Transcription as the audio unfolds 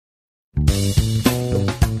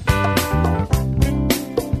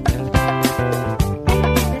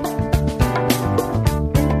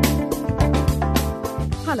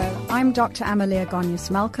I'm Dr. Amaleya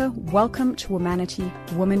Goneos-Malka. Welcome to Womanity,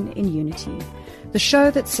 Women in Unity, the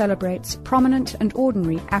show that celebrates prominent and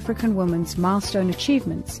ordinary African women's milestone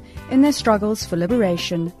achievements in their struggles for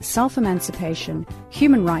liberation, self-emancipation,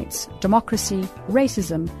 human rights, democracy,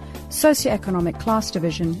 racism, socioeconomic class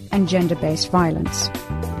division, and gender-based violence.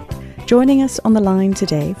 Joining us on the line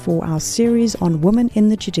today for our series on women in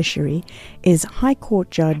the judiciary is High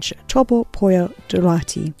Court Judge Thoba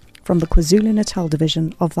Poyo-Dlwati from the KwaZulu Natal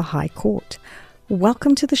Division of the High Court.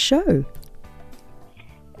 Welcome to the show.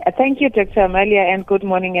 Thank you, Dr. Amaleya, and good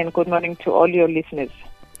morning to all your listeners.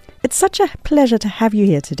 It's such a pleasure to have you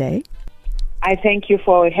here today. I thank you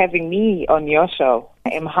for having me on your show. I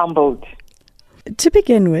am humbled. To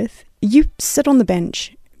begin with, you sit on the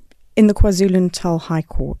bench in the KwaZulu Natal High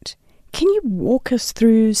Court. Can you walk us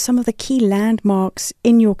through some of the key landmarks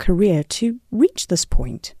in your career to reach this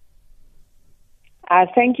point?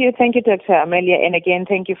 Thank you, Dr. Amaleya, and again,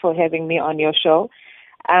 thank you for having me on your show.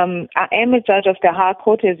 I am a judge of the High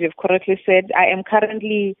Court, as you've correctly said. I am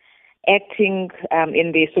currently acting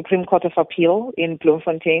in the Supreme Court of Appeal in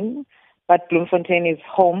Bloemfontein, but Bloemfontein is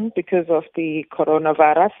home because of the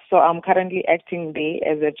coronavirus, so I'm currently acting there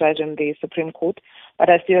as a judge in the Supreme Court, but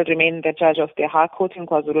I still remain the judge of the High Court in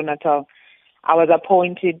KwaZulu Natal. I was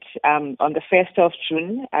appointed on the 1st of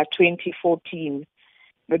June 2014.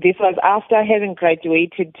 This was after having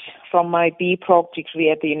graduated from my B.Proc degree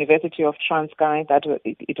at the University of Transkei.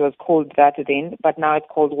 It was called that then, but now it's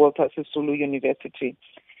called Walter Sisulu University.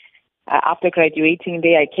 After graduating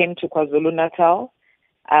there, I came to KwaZulu Natal,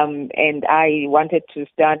 and I wanted to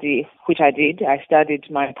study, which I did. I studied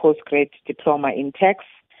my postgrad diploma in tax,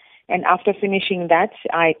 and after finishing that,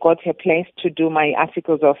 I got a place to do my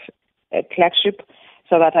articles of clerkship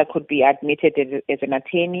so that I could be admitted as an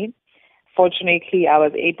attorney. Fortunately, I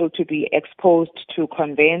was able to be exposed to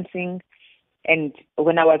conveyancing, and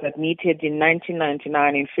when I was admitted in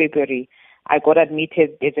 1999 in February, I got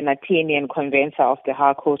admitted as an attorney and conveyancer of the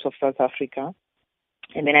High Court of South Africa.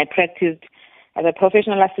 And then I practiced as a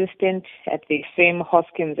professional assistant at the firm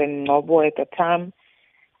Hoskins and Nobo at the time.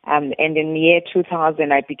 And in the year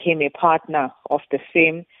 2000, I became a partner of the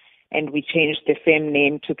firm, and we changed the firm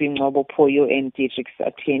name to be Thoba Poyo-Dlwati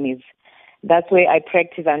Attorneys. That's where I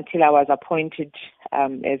practiced until I was appointed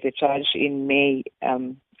as a judge in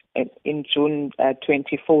June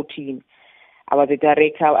 2014. I was a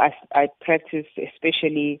director. I practiced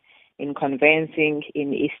especially in conveyancing,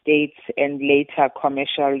 in estates, and later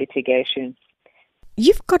commercial litigation.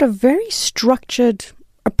 You've got a very structured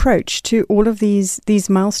approach to all of these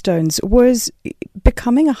milestones. Was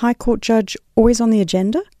becoming a High Court judge always on the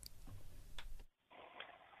agenda?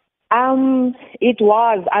 It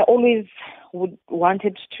was. I always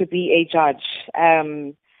wanted to be a judge,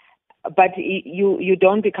 but you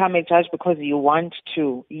don't become a judge because you want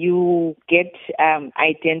to. You get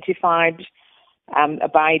identified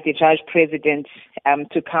by the judge president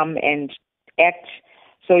to come and act.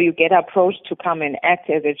 So you get approached to come and act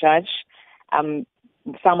as a judge.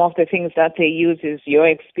 Some of the things that they use is your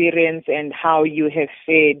experience and how you have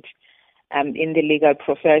fared in the legal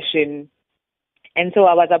profession. And so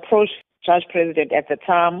I was approached, Judge President at the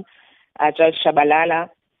time, Judge Shabalala,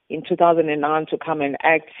 in 2009 to come and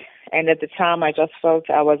act. And at the time, I just felt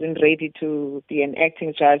I wasn't ready to be an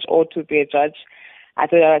acting judge or to be a judge. I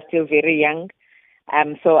thought I was still very young.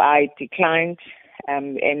 So I declined.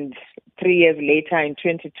 And 3 years later, in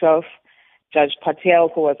 2012, Judge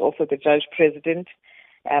Patel, who was also the Judge President,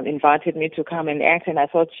 invited me to come and act. And I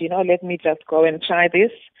thought, let me just go and try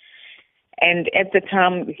this. And at the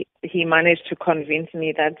time, he managed to convince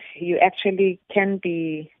me that you actually can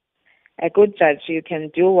be a good judge. You can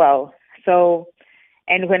do well. So,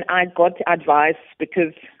 and when I got advice,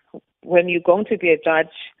 because when you're going to be a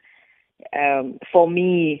judge, for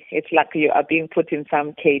me, it's like you are being put in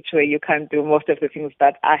some cage where you can't do most of the things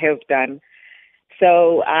that I have done.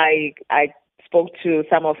 So I spoke to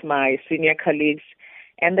some of my senior colleagues,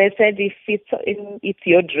 and they said, if it's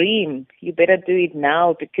your dream, you better do it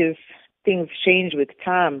now because things change with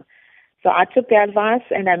time. So I took the advice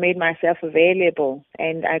and I made myself available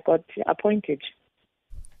and I got appointed.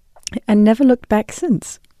 And never looked back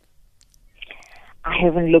since? I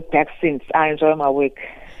haven't looked back since. I enjoy my work.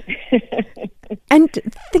 And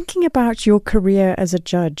thinking about your career as a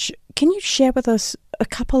judge, can you share with us a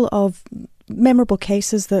couple of memorable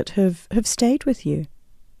cases that have stayed with you?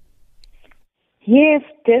 Yes,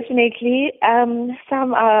 definitely.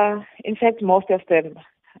 Some are, in fact, most of them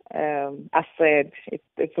are sad.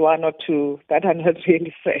 It's one or two that are not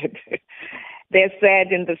really sad. They're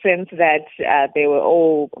sad in the sense that they were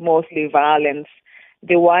all mostly violence.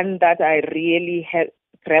 The one that I really had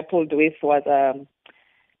grappled with was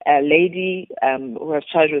a lady who was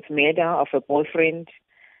charged with murder of a boyfriend.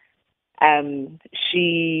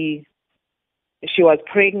 She was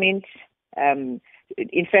pregnant.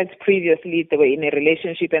 In fact, previously they were in a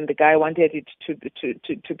relationship, and the guy wanted it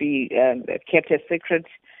to be kept a secret.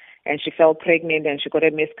 And she fell pregnant, and she got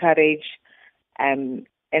a miscarriage. And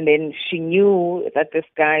then she knew that this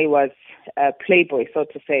guy was a playboy, so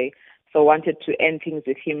to say, so wanted to end things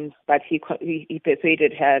with him. But he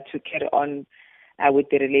persuaded her to carry on with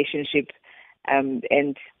the relationship.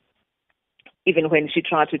 And even when she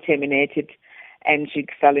tried to terminate it, and she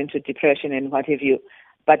fell into depression and what have you.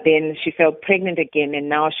 But then she fell pregnant again, and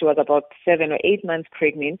now she was about 7 or 8 months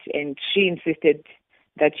pregnant, and she insisted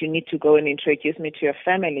that you need to go and introduce me to your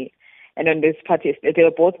family. And on this party, they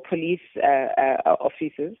were both police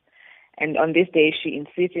officers, and on this day she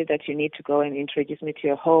insisted that you need to go and introduce me to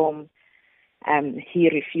your home. He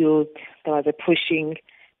refused. There was a pushing.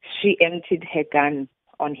 She emptied her gun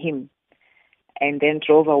on him and then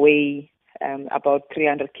drove away about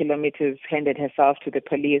 300 kilometers, handed herself to the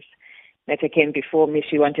police. Matter came before me.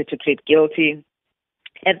 She wanted to plead guilty.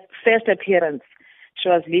 At first appearance, she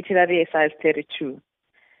was literally a size 32.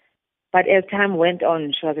 But as time went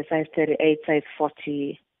on, she was a size 38, size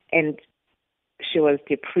 40, and she was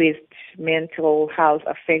depressed, mental health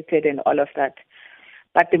affected, and all of that.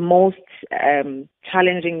 But the most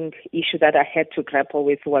challenging issue that I had to grapple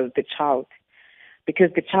with was the child,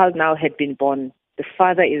 because the child now had been born. The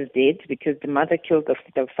father is dead because the mother killed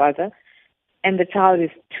the father, and the child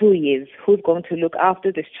is 2 years. Who's going to look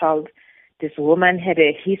after this child? This woman had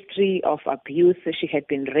a history of abuse. She had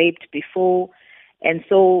been raped before. And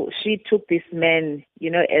so she took this man,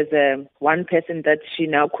 as one person that she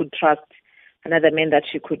now could trust, another man that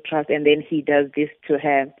she could trust, and then he does this to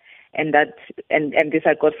her. And this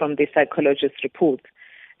I got from the psychologist's report,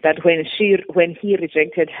 that when he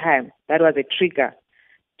rejected her, that was a trigger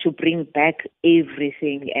to bring back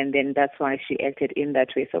everything, and then that's why she acted in that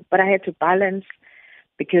way. So, but I had to balance,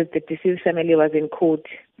 because the deceased family was in court,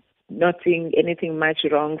 not seeing anything much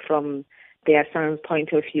wrong from their son's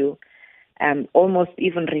point of view, almost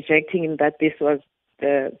even rejecting that this was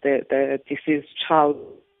the deceased child.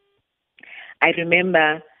 I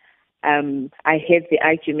remember I had the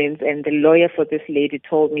arguments, and the lawyer for this lady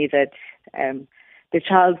told me that the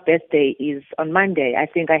child's birthday is on Monday. I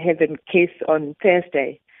think I had the case on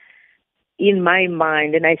Thursday. In my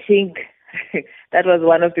mind, and I think that was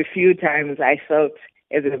one of the few times I felt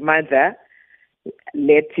as a mother,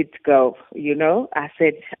 let it go. I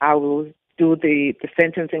said I will do the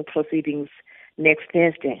sentencing proceedings next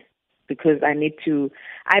Thursday, because I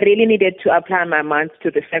really needed to apply my mind to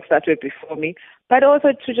the facts that were before me, but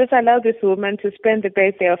also to just allow this woman to spend the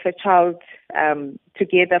birthday of a child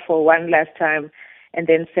together for one last time, and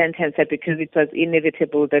then sentence her, because it was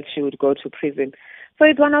inevitable that she would go to prison. So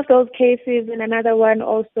it's one of those cases. And another one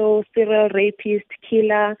also, serial rapist,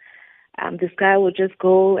 killer. This guy would just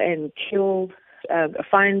go and kill,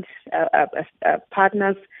 find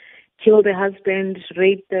partners, kill the husband,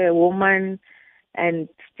 rape the woman, and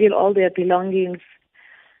steal all their belongings.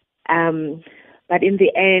 But in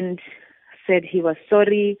the end, said he was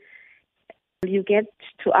sorry. You get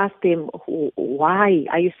to ask them, why?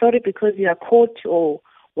 Are you sorry because you are caught, or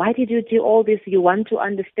why did you do all this? You want to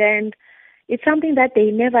understand. It's something that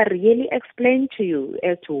they never really explain to you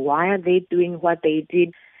as to why are they doing what they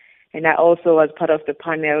did. And I also was part of the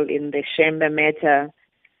panel in the Shemba matter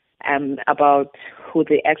about who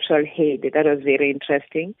the actual head. That was very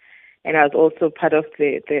interesting. And I was also part of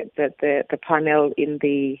the panel in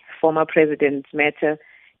the former president's matter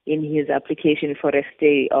in his application for a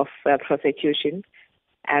stay of prosecution.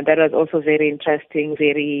 And that was also very interesting,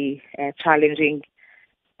 very challenging.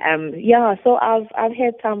 So I've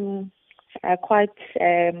had some quite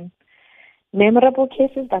memorable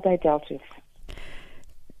cases that I dealt with.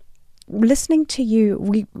 Listening to you,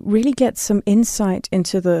 we really get some insight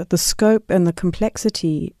into the scope and the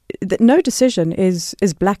complexity. That no decision is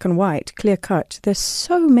black and white, clear cut. There's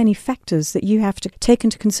so many factors that you have to take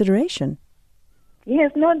into consideration.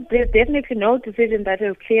 Yes, there's definitely no decision that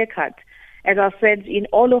is clear cut. As I said, in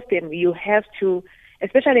all of them, you have to,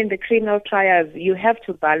 especially in the criminal trials, you have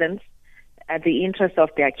to balance the interests of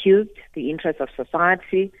the accused, the interests of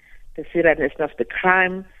society, the seriousness of the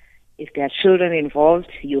crime. If there are children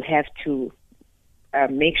involved, you have to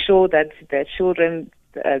make sure that the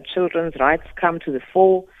children's rights come to the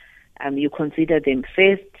fore. You consider them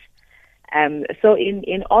first. So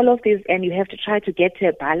in all of this, and you have to try to get to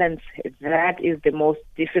a balance. That is the most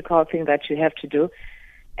difficult thing that you have to do.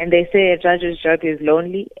 And they say a judge's job is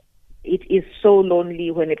lonely. It is so lonely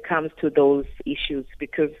when it comes to those issues,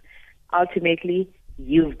 because ultimately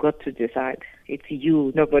you've got to decide. It's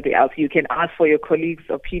you, nobody else. You can ask for your colleagues'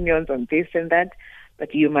 opinions on this and that,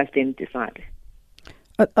 but you must then decide.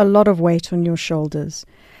 A lot of weight on your shoulders.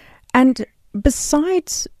 And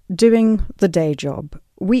besides doing the day job,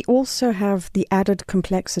 we also have the added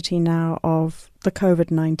complexity now of the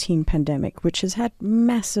COVID-19 pandemic, which has had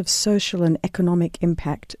massive social and economic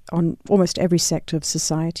impact on almost every sector of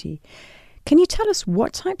society. Can you tell us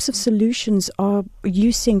what types of solutions are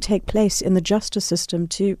you seeing take place in the justice system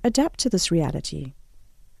to adapt to this reality?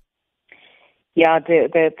 Yeah,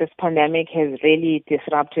 this pandemic has really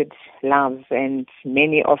disrupted lives, and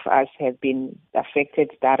many of us have been affected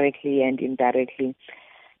directly and indirectly.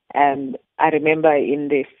 I remember in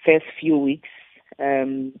the first few weeks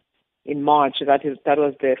in March, that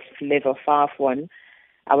was the level 5 one.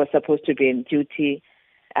 I was supposed to be in duty,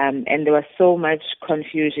 and there was so much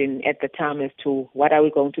confusion at the time as to what are we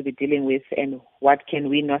going to be dealing with and what can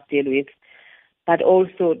we not deal with, but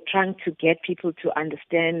also trying to get people to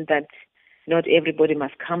understand that not everybody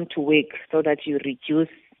must come to work, so that you reduce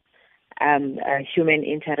human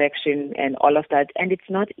interaction and all of that. And it's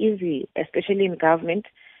not easy, especially in government,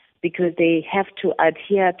 because they have to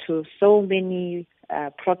adhere to so many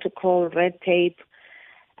protocol, red tape.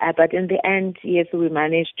 But in the end, yes, we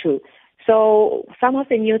managed to. So some of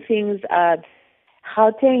the new things are,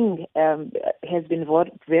 Gauteng has been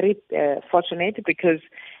very fortunate, because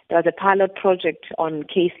there was a pilot project on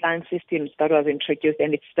case line systems that was introduced,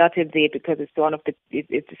 and it started there because it's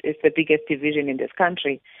the biggest division in this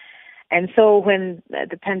country. And so when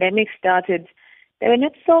the pandemic started, they were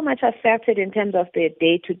not so much affected in terms of their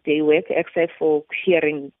day-to-day work, except for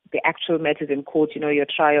hearing the actual matters in court, your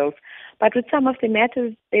trials. But with some of the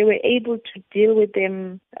matters, they were able to deal with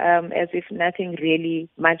them as if nothing really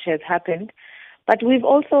much has happened. But we've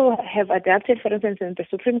also have adapted, for instance, in the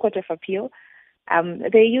Supreme Court of Appeal.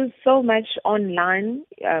 They use so much online,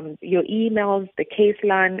 your emails, the case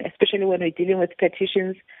line, especially when we're dealing with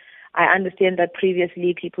petitions. I understand that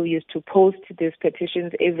previously people used to post these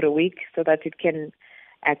petitions every week so that it can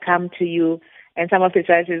come to you. And some of the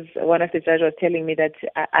judges, one of the judges was telling me that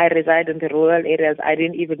I reside in the rural areas. I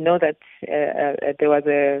didn't even know that there was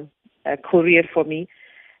a courier for me.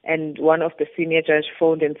 And one of the senior judges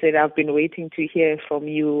phoned and said, I've been waiting to hear from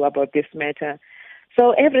you about this matter.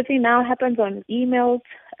 So everything now happens on emails.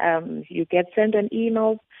 You get sent on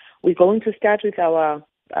emails. We're going to start with our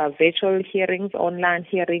virtual hearings, online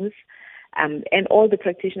hearings, and all the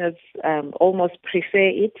practitioners almost prefer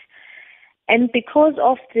it. And because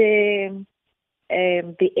of the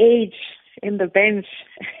age in the bench,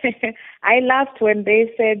 I laughed when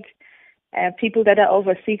they said people that are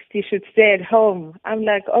over 60 should stay at home. I'm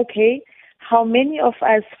like, okay, how many of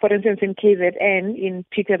us, for instance, in KZN, in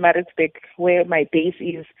Pietermaritzburg, where my base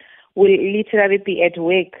is, will literally be at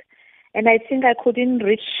work? And I think I couldn't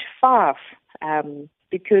reach far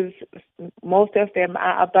because most of them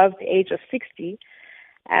are above the age of 60.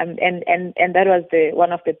 And that was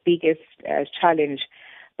one of the biggest challenge.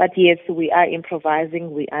 But yes, we are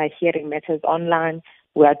improvising. We are hearing matters online.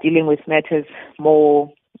 We are dealing with matters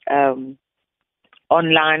more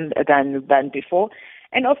online than before.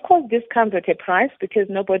 And of course, this comes at a price, because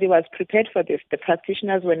nobody was prepared for this. The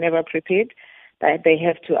practitioners were never prepared that they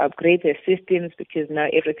have to upgrade their systems, because now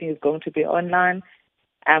everything is going to be online.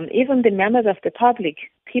 Even the members of the public,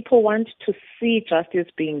 people want to see justice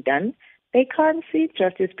being done. They can't see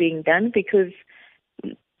justice being done because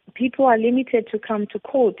people are limited to come to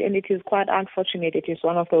court, and it is quite unfortunate. It is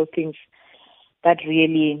one of those things that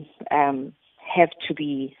really have to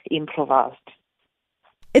be improvised.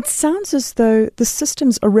 It sounds as though the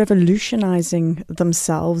systems are revolutionizing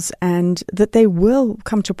themselves, and that they will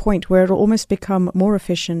come to a point where it will almost become more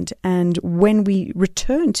efficient. And when we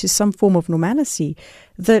return to some form of normalcy,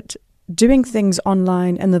 that doing things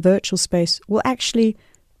online and the virtual space will actually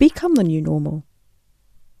become the new normal.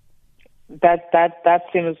 That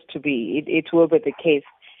seems to be, it will be the case.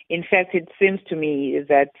 In fact, it seems to me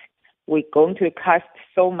that we're going to cut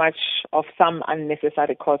so much of some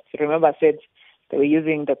unnecessary costs. Remember, I said they were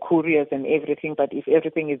using the couriers and everything, but if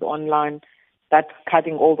everything is online, that's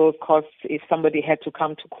cutting all those costs. If somebody had to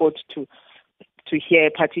come to court to hear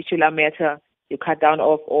a particular matter, you cut down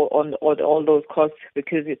on all those costs,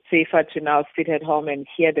 because it's safer to now sit at home and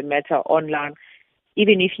hear the matter online.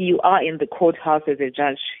 Even if you are in the courthouse as a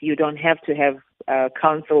judge, you don't have to have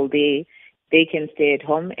counsel there. They can stay at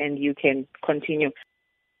home and you can continue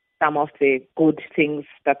some of the good things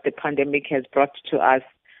that the pandemic has brought to us,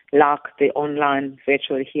 like the online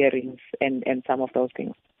virtual hearings and some of those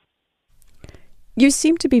things. You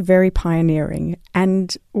seem to be very pioneering,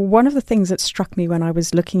 and one of the things that struck me when I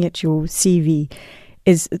was looking at your CV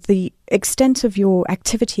is the extent of your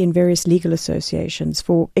activity in various legal associations.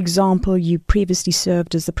 For example, you previously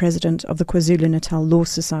served as the president of the KwaZulu Natal Law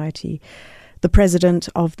Society, the president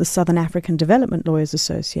of the Southern African Development Lawyers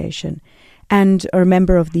Association, and a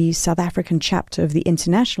member of the South African chapter of the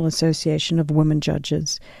International Association of Women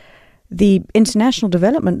Judges. The International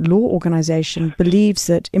Development Law Organization believes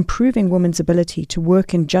that improving women's ability to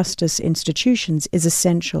work in justice institutions is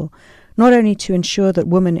essential, not only to ensure that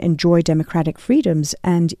women enjoy democratic freedoms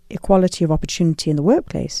and equality of opportunity in the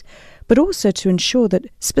workplace, but also to ensure that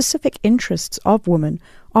specific interests of women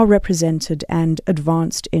are represented and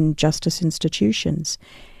advanced in justice institutions.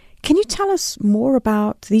 Can you tell us more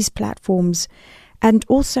about these platforms and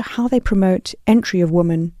also how they promote entry of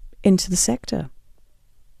women into the sector?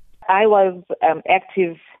 I was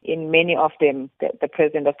active in many of them, the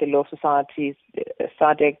president of the Law Societies,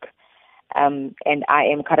 SADC, and I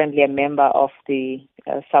am currently a member of the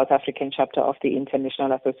South African chapter of the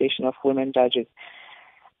International Association of Women Judges.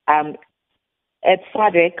 At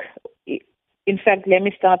SADC, in fact, let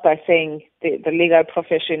me start by saying the legal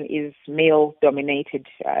profession is male-dominated,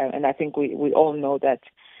 and I think we all know that.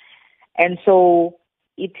 And so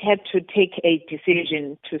it had to take a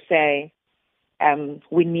decision to say,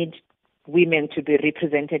 we need women to be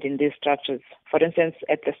represented in these structures. For instance,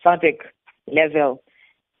 at the SADC level,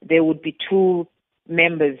 there would be 2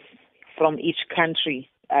 members from each country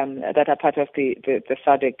that are part of the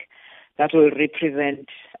SADC that will represent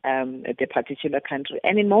the particular country.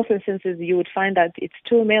 And in most instances, you would find that it's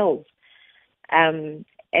 2 males. And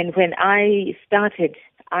when I started,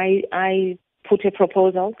 I put a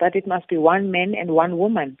proposal that it must be 1 man and 1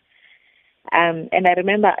 woman. And I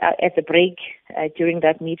remember at the break during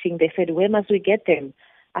that meeting, they said, where must we get them?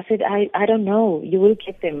 I said, I don't know. You will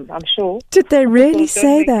get them, I'm sure. Did they really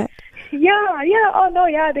say that? Yeah. Oh, no,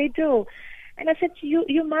 yeah, they do. And I said,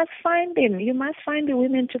 you must find them. You must find the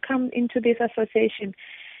women to come into this association.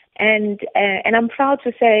 And I'm proud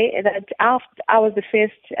to say that after I was the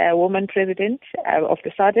first woman president of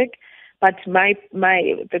the SADC, but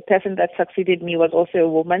the person that succeeded me was also a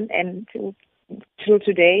woman, and till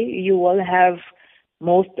today, you will have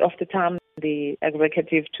most of the time the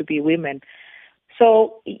executive to be women.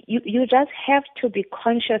 So you just have to be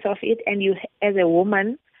conscious of it, and you, as a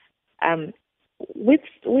woman, with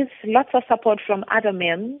lots of support from other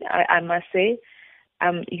men, I must say,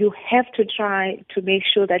 you have to try to make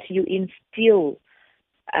sure that you instill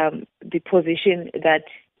the position that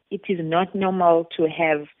it is not normal to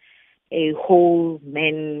have a whole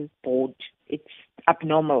men board. It's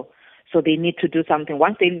abnormal. So they need to do something.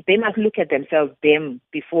 Once they must look at themselves,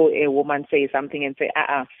 before a woman says something and say,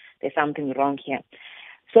 there's something wrong here.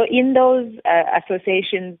 So in those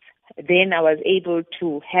associations, then I was able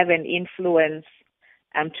to have an influence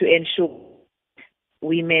to ensure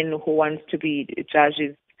women who want to be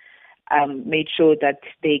judges made sure that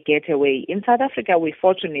they get away. In South Africa, we're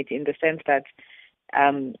fortunate in the sense that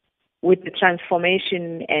with the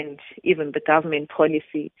transformation and even the government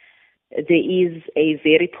policy, there is a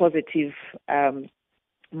very positive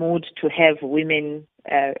mood to have women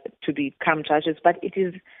to become judges, but it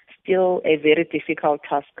is still a very difficult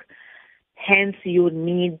task. Hence, you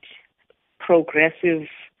need progressive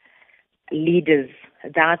leaders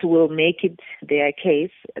that will make it their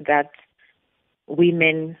case that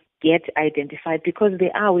women get identified, because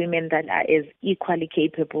there are women that are as equally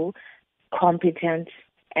capable, competent,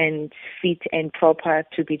 and fit and proper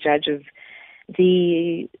to be judges.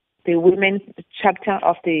 The Women's chapter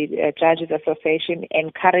of the Judges Association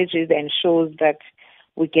encourages and shows that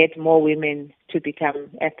we get more women to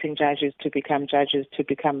become acting judges, to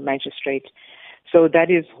become magistrates. So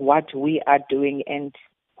that is what we are doing, and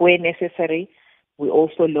where necessary, we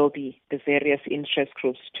also lobby the various interest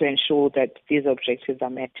groups to ensure that these objectives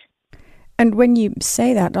are met. And when you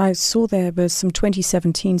say that, I saw there were some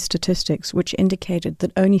 2017 statistics which indicated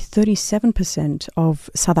that only 37%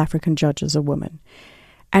 of South African judges are women.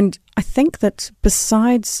 And I think that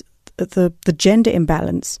besides the gender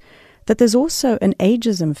imbalance, that there's also an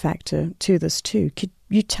ageism factor to this too. Could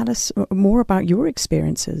you tell us more about your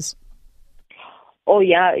experiences? Oh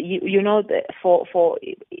yeah, you know, for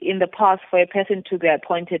in the past, for a person to be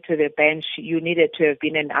appointed to the bench, you needed to have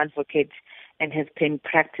been an advocate and has been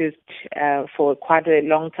practiced for quite a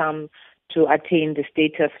long time to attain the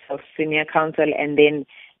status of senior counsel, and then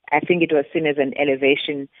I think it was seen as an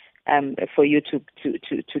elevation for you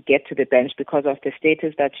to get to the bench because of the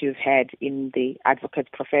status that you've had in the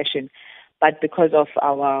advocate profession. But because of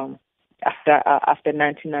our after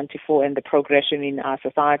 1994 and the progression in our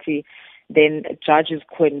society, then judges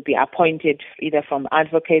could be appointed either from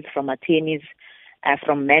advocates, from attorneys,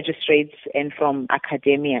 from magistrates, and from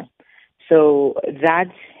academia. So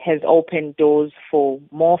that has opened doors for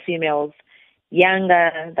more females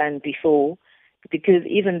younger than before, because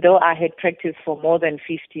even though I had practiced for more than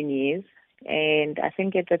 15 years, and I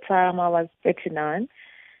think at the time I was 39,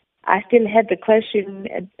 I still had the question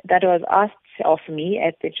that was asked of me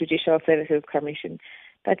at the Judicial Services Commission,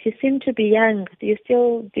 that you seem to be young. Do you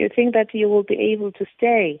think that you will be able to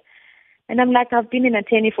stay? And I'm like, I've been in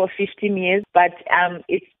attorney for 15 years, but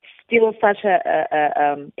it's still such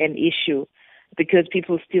an issue, because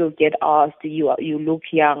people still get asked, you look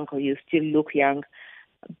young, or you still look young.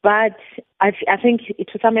 But I think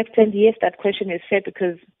to some extent, yes, that question is fair,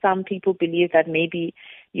 because some people believe that maybe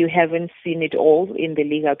you haven't seen it all in the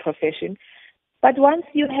legal profession. But once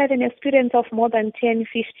you have an experience of more than 10,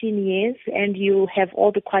 15 years, and you have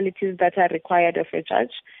all the qualities that are required of a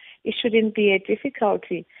judge, it shouldn't be a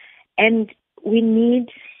difficulty. And we need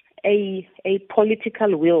a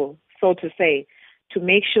political will, so to say, to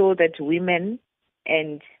make sure that women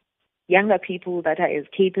and younger people that are as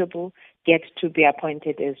capable get to be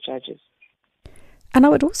appointed as judges. And I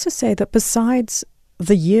would also say that besides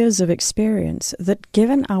the years of experience, that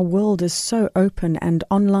given our world is so open and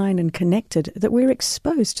online and connected, that we're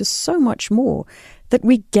exposed to so much more, that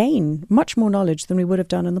we gain much more knowledge than we would have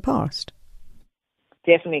done in the past.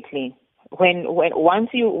 Definitely. Once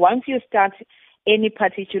you start any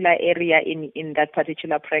particular area in that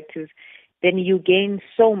particular practice, then you gain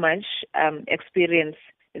so much experience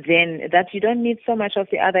then that you don't need so much of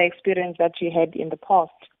the other experience that you had in the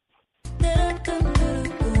past.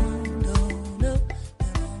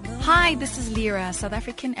 Hi, this is Lyra, South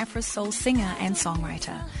African Afro Soul singer and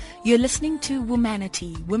songwriter. You're listening to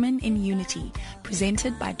Womanity, Women in Unity,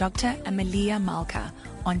 presented by Dr. Amaleya Malka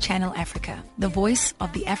on Channel Africa, the voice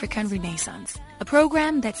of the African Renaissance, a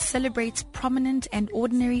program that celebrates prominent and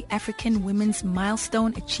ordinary African women's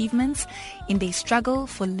milestone achievements in their struggle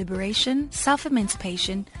for liberation,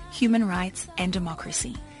 self-emancipation, human rights, and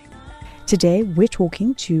democracy. Today, we're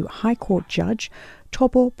talking to High Court Judge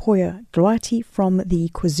Thoba Poyo-Dlwati from the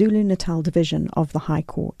KwaZulu Natal Division of the High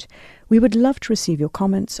Court. We would love to receive your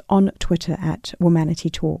comments on Twitter at Womanity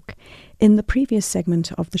Talk. In the previous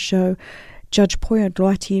segment of the show, Judge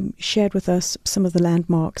Poyo-Dlwati shared with us some of the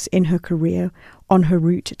landmarks in her career on her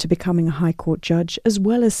route to becoming a High Court judge, as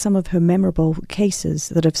well as some of her memorable cases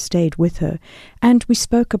that have stayed with her. And we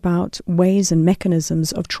spoke about ways and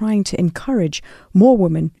mechanisms of trying to encourage more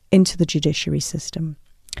women into the judiciary system.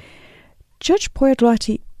 Judge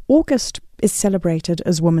Poyo-Dlwati, August is celebrated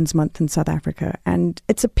as Women's Month in South Africa, and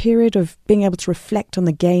it's a period of being able to reflect on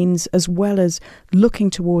the gains as well as looking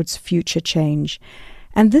towards future change.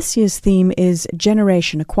 And this year's theme is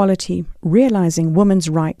Generation Equality, Realizing Women's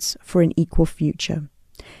Rights for an Equal Future.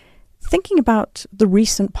 Thinking about the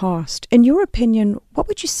recent past, in your opinion, what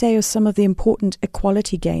would you say are some of the important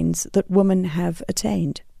equality gains that women have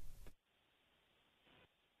attained?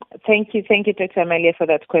 Thank you, Dr. Amaleya, for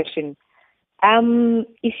that question.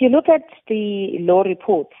 If you look at the law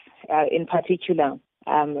reports in particular,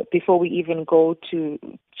 before we even go to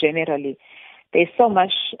generally, there's so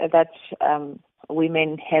much that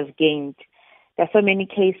women have gained. There are so many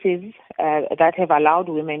cases that have allowed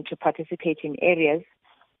women to participate in areas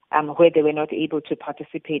where they were not able to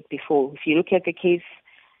participate before. If you look at the case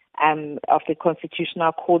of the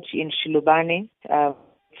Constitutional Court in Shilubane,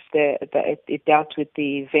 it dealt with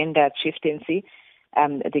the vendor chieftaincy.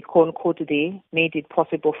 The Corn Court there made it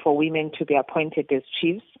possible for women to be appointed as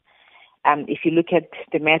chiefs. If you look at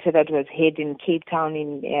the matter that was heard in Cape Town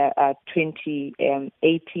in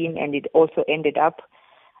 2018, and it also ended up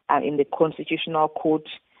in the Constitutional Court,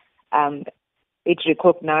 it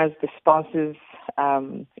recognized the spouses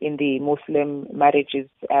in the Muslim marriages,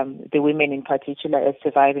 the women in particular, as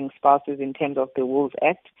surviving spouses in terms of the Wills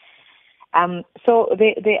Act. So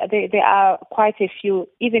there are quite a few,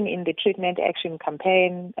 even in the treatment action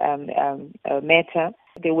campaign matter,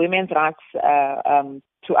 the women's rights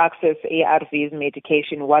to access ARVs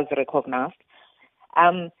medication was recognized.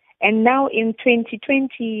 And now in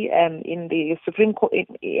 2020, in the Supreme Court,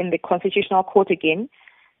 in the Constitutional Court again,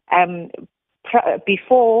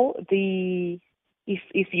 before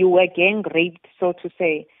if you were gang raped, so to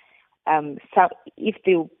say, if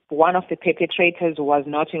one of the perpetrators was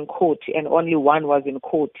not in court and only one was in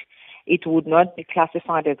court, it would not be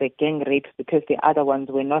classified as a gang rape because the other ones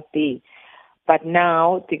were not there. But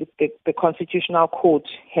now the Constitutional Court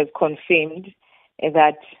has confirmed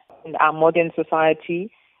that in our modern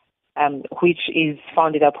society, which is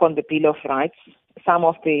founded upon the Bill of Rights, some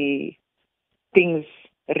of the things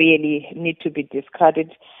really need to be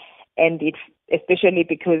discarded, and especially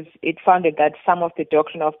because it founded that some of the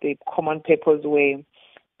doctrine of the common purpose were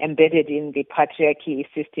embedded in the patriarchy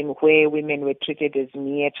system where women were treated as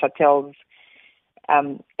mere chattels,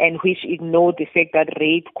 and which ignored the fact that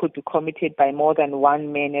rape could be committed by more than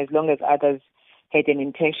one man as long as others had an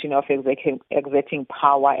intention of exerting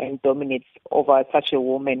power and dominance over such a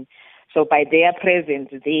woman. So by their presence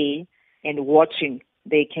there and watching,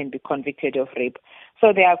 they can be convicted of rape.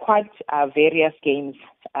 So there are quite various gains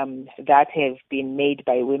that have been made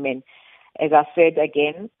by women. As I said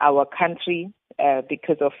again, our country,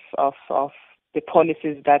 because of the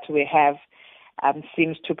policies that we have,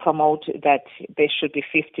 seems to promote that there should be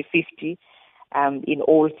 50-50 in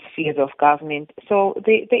all spheres of government. So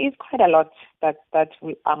there is quite a lot that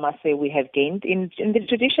I must say we have gained. In the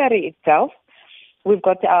judiciary itself, we've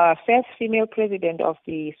got our first female president of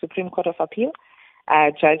the Supreme Court of Appeal,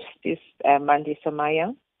 Justice Mandi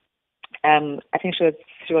Somaya. I think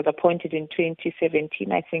she was appointed in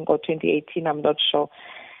 2017, I think, or 2018, I'm not sure.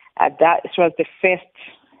 That she was the first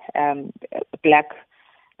black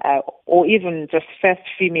or even just first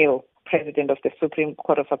female president of the Supreme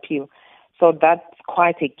Court of Appeal. So that's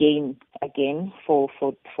quite a gain again for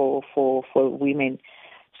women.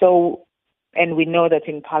 So, and we know that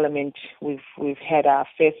in Parliament we've had our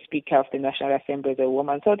first Speaker of the National Assembly as a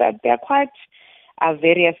woman. So that there are quite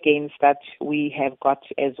various gains that we have got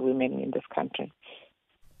as women in this country.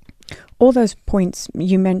 All those points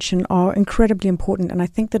you mentioned are incredibly important, and I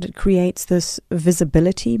think that it creates this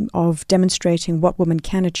visibility of demonstrating what women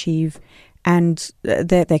can achieve and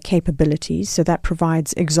their capabilities. So that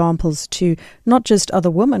provides examples to not just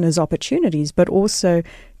other women as opportunities, but also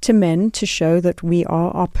to men to show that we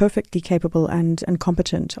are perfectly capable and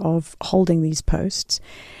competent of holding these posts.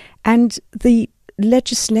 And the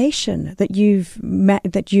legislation that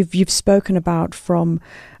you've spoken about, from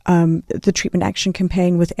the treatment action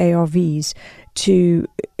campaign with ARVs to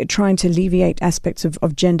trying to alleviate aspects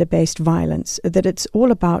of gender-based violence, that it's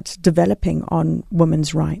all about developing on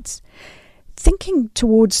women's rights. Thinking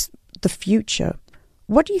towards the future,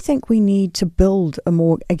 what do you think we need to build a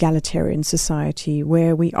more egalitarian society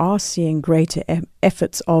where we are seeing greater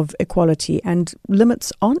efforts of equality and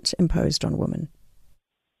limits aren't imposed on women?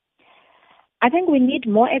 I think we need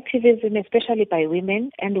more activism, especially by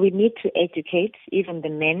women, and we need to educate even the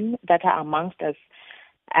men that are amongst us.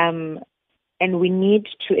 And we need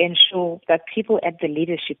to ensure that people at the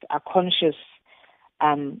leadership are conscious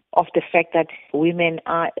of the fact that women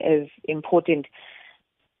are as important.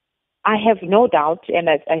 I have no doubt, and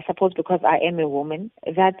I suppose because I am a woman,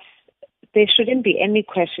 that there shouldn't be any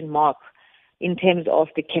question mark in terms of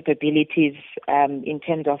the capabilities, in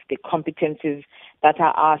terms of the competencies that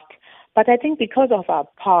are asked. But I think because of our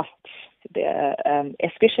past,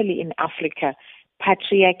 especially in Africa,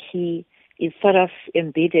 patriarchy is sort of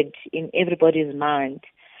embedded in everybody's mind.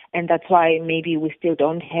 And that's why maybe we still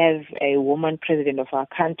don't have a woman president of our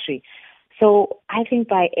country. So I think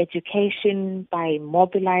by education, by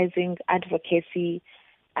mobilizing advocacy,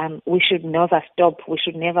 we should never stop. We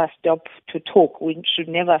should never stop to talk. We should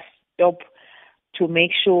never stop to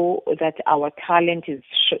make sure that our talent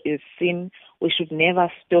is seen. We should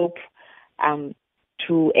never stop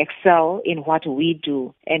to excel in what we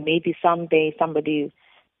do. And maybe someday somebody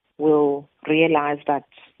will realize that,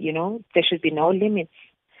 there should be no limits.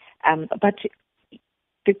 But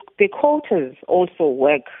the quotas also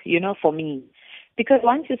work, for me. Because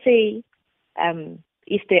once you say,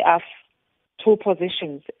 if there are two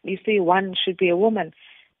positions, you say one should be a woman,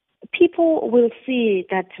 people will see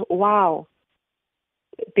that, wow,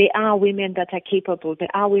 there are women that are capable, there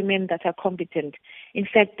are women that are competent. In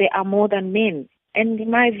fact, there are more than men. And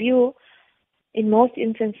in my view, in most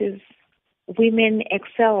instances, women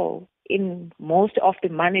excel in most of the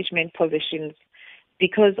management positions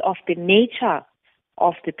because of the nature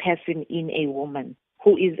of the person in a woman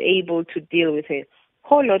who is able to deal with a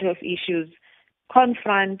whole lot of issues,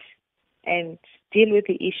 confront and deal with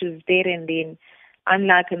the issues there and then.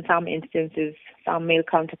 Unlike in some instances, some male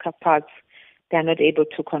counterparts, they are not able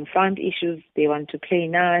to confront issues. They want to play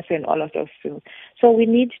nice and all of those things. So we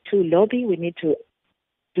need to lobby, we need to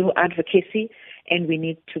do advocacy, and we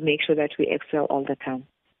need to make sure that we excel all the time.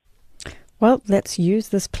 Well, let's use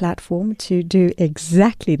this platform to do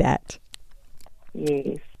exactly that.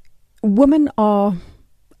 Yes. Women are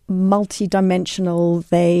multidimensional.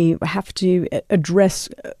 They have to address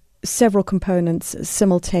several components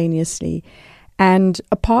simultaneously. And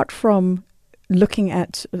apart from looking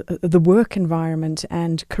at the work environment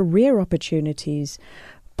and career opportunities,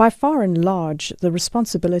 by far and large, the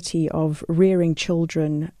responsibility of rearing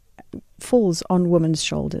children falls on women's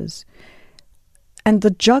shoulders. And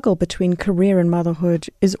the juggle between career and motherhood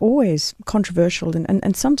is always controversial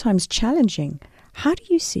and sometimes challenging. How do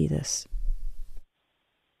you see this?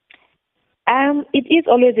 It is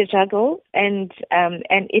always a juggle, and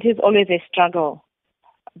it is always a struggle.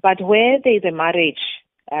 But where there is a marriage,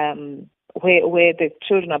 where the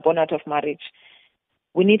children are born out of marriage,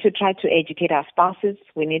 we need to try to educate our spouses.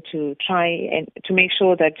 We need to try and to make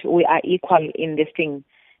sure that we are equal in this thing.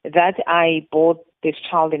 That I bore this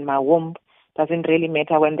child in my womb doesn't really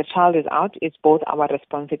matter. When the child is out, it's both our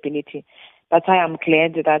responsibility. That's why I'm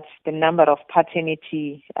glad that the number of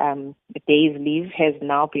paternity days leave has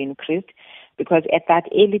now been increased, because at that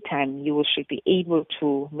early time, you should be able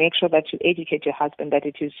to make sure that you educate your husband that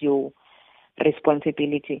it is your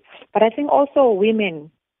responsibility. But I think also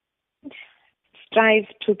women strive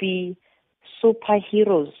to be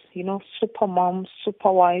superheroes, super moms,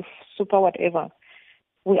 super wife, super whatever.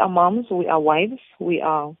 We are moms, we are wives, we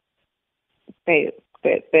are the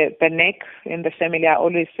neck in the family. I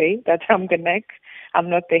always say that I'm the neck, I'm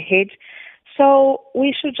not the head. So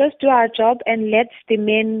we should just do our job and let the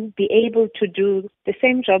men be able to do the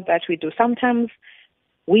same job that we do. Sometimes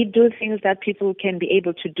we do things that people can be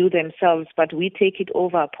able to do themselves, but we take it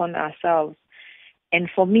over upon ourselves. And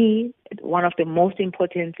for me, one of the most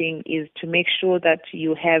important things is to make sure that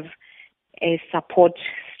you have a support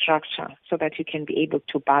structure so that you can be able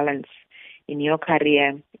to balance in your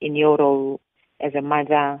career, in your role as a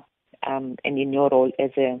mother, and in your role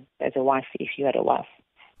as a wife, if you are a wife.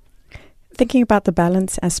 Thinking about the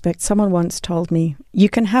balance aspect, someone once told me, you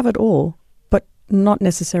can have it all, but not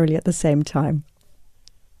necessarily at the same time.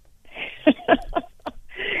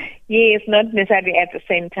 Yes, not necessarily at the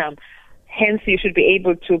same time. Hence, you should be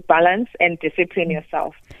able to balance and discipline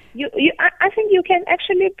yourself. I think you can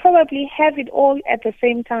actually probably have it all at the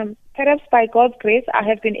same time. Perhaps by God's grace, I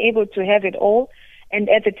have been able to have it all, and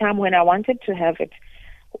at the time when I wanted to have it.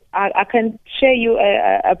 I can share you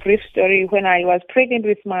a brief story. When I was pregnant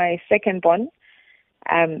with my second born,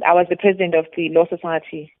 I was the president of the Law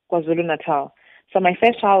Society, KwaZulu Natal. So my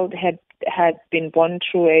first child had been born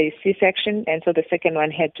through a C-section, and so the second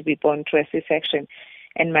one had to be born through a C-section.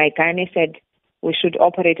 And my gynae said, we should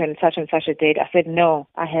operate on such and such a date. I said, no,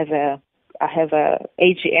 I have a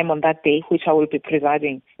AGM on that day, which I will be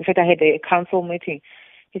presiding. In fact, I had a council meeting.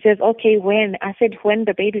 He says, okay, when? I said, when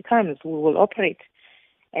the baby comes, we will operate.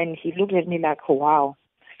 And he looked at me like, oh, wow.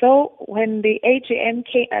 So when the AGM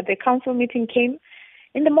came, the council meeting came,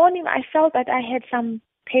 in the morning I felt that I had some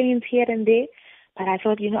pains here and there, but I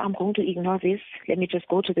thought, I'm going to ignore this. Let me just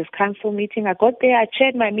go to this council meeting. I got there, I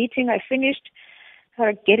chaired my meeting, I finished.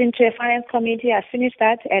 I get into a finance committee, I finished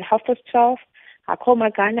that at 12:30. I called my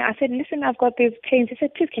gynae. I said, listen, I've got these pains. He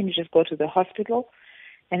said, please, can you just go to the hospital?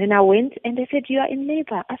 And then I went, and they said, you are in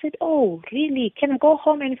labor. I said, oh, really? Can I go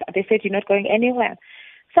home? And they said, you're not going anywhere.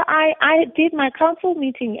 So I did my council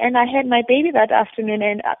meeting, and I had my baby that afternoon,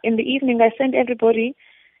 and in the evening I sent everybody,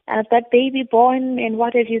 that baby born and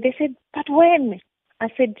what have you. They said, but when? I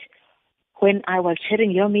said, when I was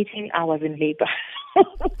chairing your meeting, I was in labor.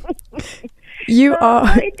 You are.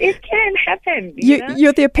 It can happen.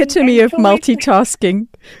 You're the epitome of multitasking.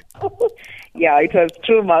 Yeah, it was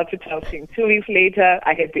true multitasking. 2 weeks later,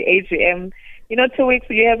 I had the AGM. 2 weeks,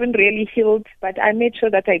 you haven't really healed, but I made sure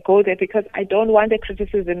that I go there because I don't want the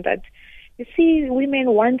criticism that, you see,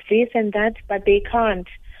 women want this and that, but they can't.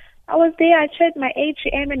 I was there, I chaired my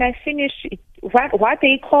AGM, and I finished what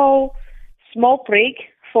they call small break.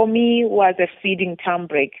 For me, was a feeding time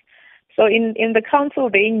break. So in the council,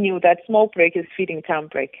 they knew that small break is feeding time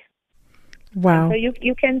break. Wow. And so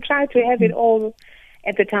you can try to have it all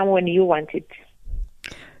at the time when you want it.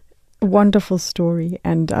 Wonderful story,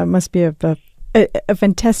 and must be a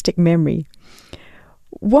fantastic memory.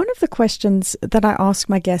 One of the questions that I ask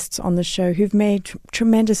my guests on the show who've made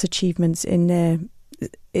tremendous achievements in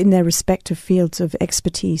their respective fields of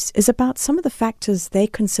expertise is about some of the factors they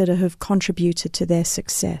consider have contributed to their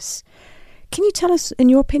success. Can you tell us, in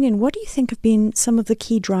your opinion, what do you think have been some of the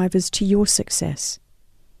key drivers to your success?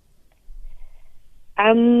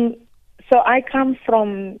 So I come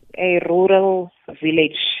from a rural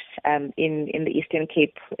village in the Eastern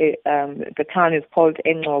Cape. The town is called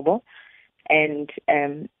Engcobo, and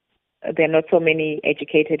there are not so many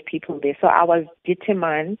educated people there. So I was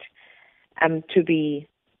determined to be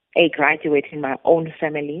a graduate in my own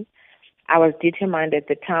family. I was determined at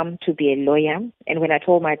the time to be a lawyer. And when I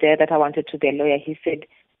told my dad that I wanted to be a lawyer, he said,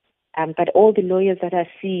 but all the lawyers that I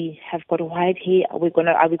see have got white hair. Are we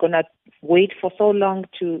gonna wait for so long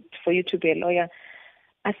for you to be a lawyer?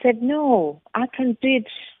 I said, no, I can do it,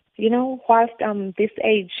 whilst I'm this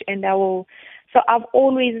age, and I will. So I've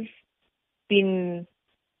always been,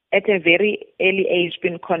 at a very early age,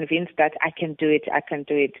 been convinced that I can do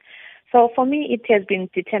it. So for me, it has been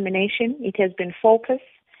determination. It has been focus.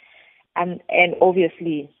 And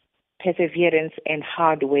obviously perseverance and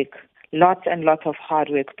hard work, lots and lots of hard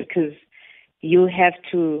work, because you have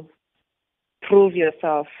to prove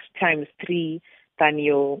yourself times 3 than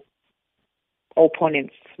your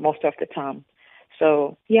opponents most of the time.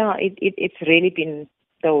 So, yeah, it's really been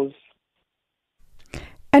those.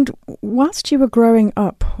 And whilst you were growing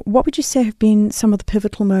up, what would you say have been some of the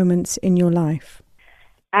pivotal moments in your life?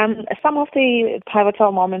 Some of the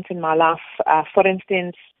pivotal moments in my life, for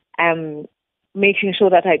instance, making sure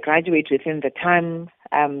that I graduate within the time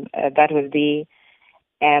that was there,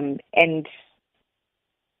 and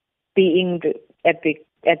being at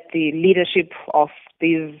the leadership of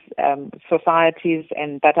these societies,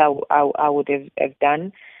 and that I would have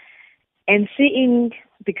done, and seeing,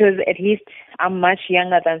 because at least I'm much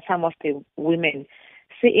younger than some of the women,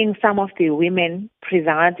 seeing some of the women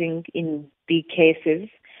presiding in big cases,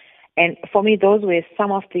 and for me those were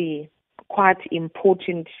some of the quite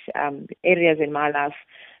important areas in my life.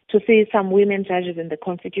 To see some women judges in the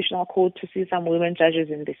Constitutional Court, to see some women judges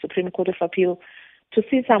in the Supreme Court of Appeal, to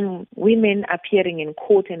see some women appearing in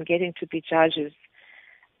court and getting to be judges.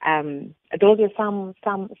 Those are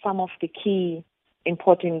some of the key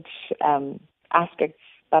important aspects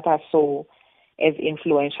that I saw as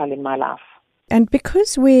influential in my life. And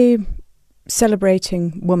because we're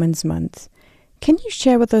celebrating Women's Month, can you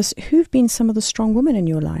share with us who've been some of the strong women in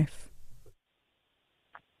your life?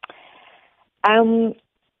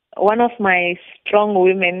 One of my strong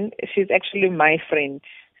women, she's actually my friend,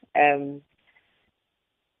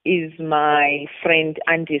 is my friend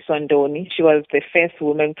Andy Sondoni. She was the first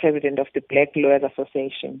woman president of the Black Lawyers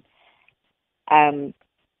Association.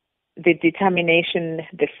 The determination,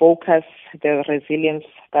 the focus, the resilience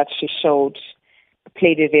that she showed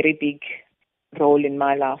played a very big role in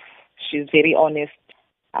my life. She's very honest.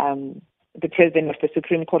 The president of the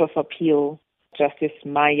Supreme Court of Appeal, Justice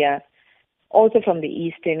Maya, also from the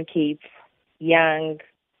Eastern Cape, young,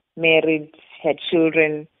 married, had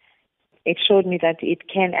children. It showed me that it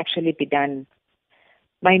can actually be done.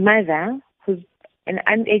 My mother, who's an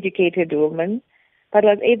uneducated woman, but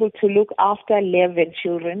was able to look after 11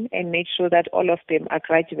 children and make sure that all of them are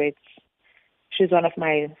graduates. She's one of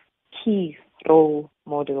my key role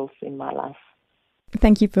models in my life.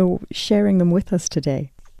 Thank you for sharing them with us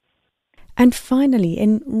today. And finally,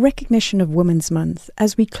 in recognition of Women's Month,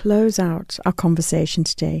 as we close out our conversation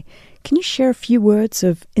today, can you share a few words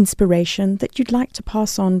of inspiration that you'd like to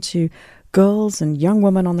pass on to girls and young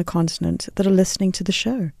women on the continent that are listening to the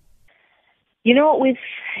show? You know, with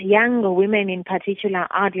young women in particular,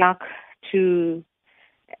 I'd like to...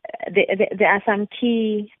 There are some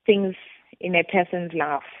key things in a person's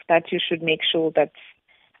life that you should make sure that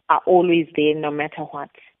are always there no matter what.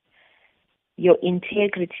 Your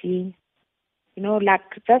integrity, you know,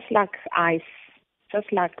 just like ice,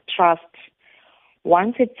 just like trust.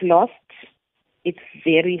 Once it's lost, it's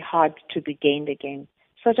very hard to be gained again.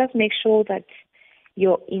 So just make sure that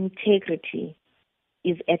your integrity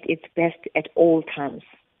is at its best at all times.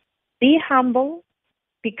 Be humble,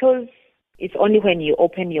 because it's only when you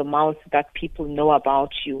open your mouth that people know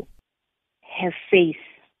about you. Have faith.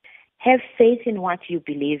 Have faith in what you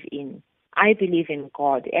believe in. I believe in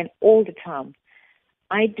God, and all the time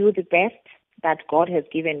I do the best that God has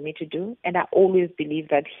given me to do, and I always believe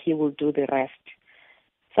that He will do the rest.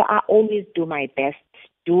 So I always do my best.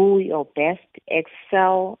 Do your best,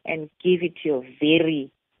 excel, and give it your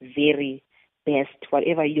very, very best,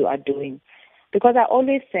 whatever you are doing. Because I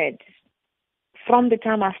always said, from the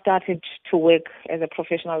time I started to work as a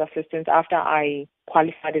professional assistant after I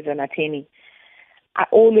qualified as an attorney, I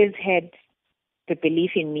always had the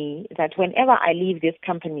belief in me that whenever I leave this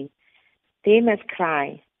company, they must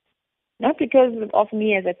cry. Not because of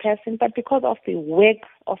me as a person, but because of the work,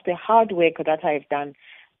 of the hard work that I've done.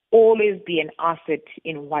 Always be an asset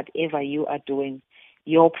in whatever you are doing.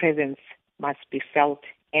 Your presence must be felt,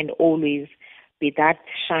 and always be that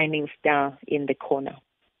shining star in the corner.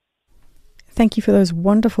 Thank you for those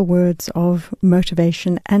wonderful words of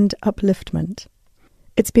motivation and upliftment.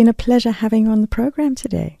 It's been a pleasure having you on the program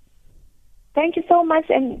today. Thank you so much,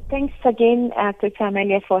 and thanks again, Dr.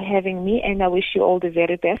 Amaleya, for having me, and I wish you all the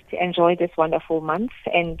very best. Enjoy this wonderful month,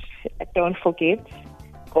 and don't forget,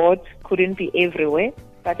 God couldn't be everywhere.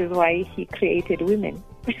 That is why He created women.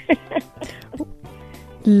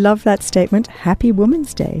 Love that statement. Happy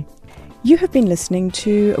Women's Day. You have been listening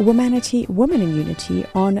to Womanity, Women in Unity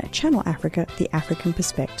on Channel Africa, The African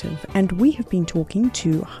Perspective, and we have been talking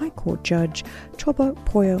to High Court Judge Thoba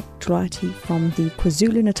Poyo-Dlwati from the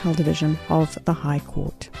KwaZulu Natal Division of the High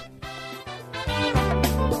Court.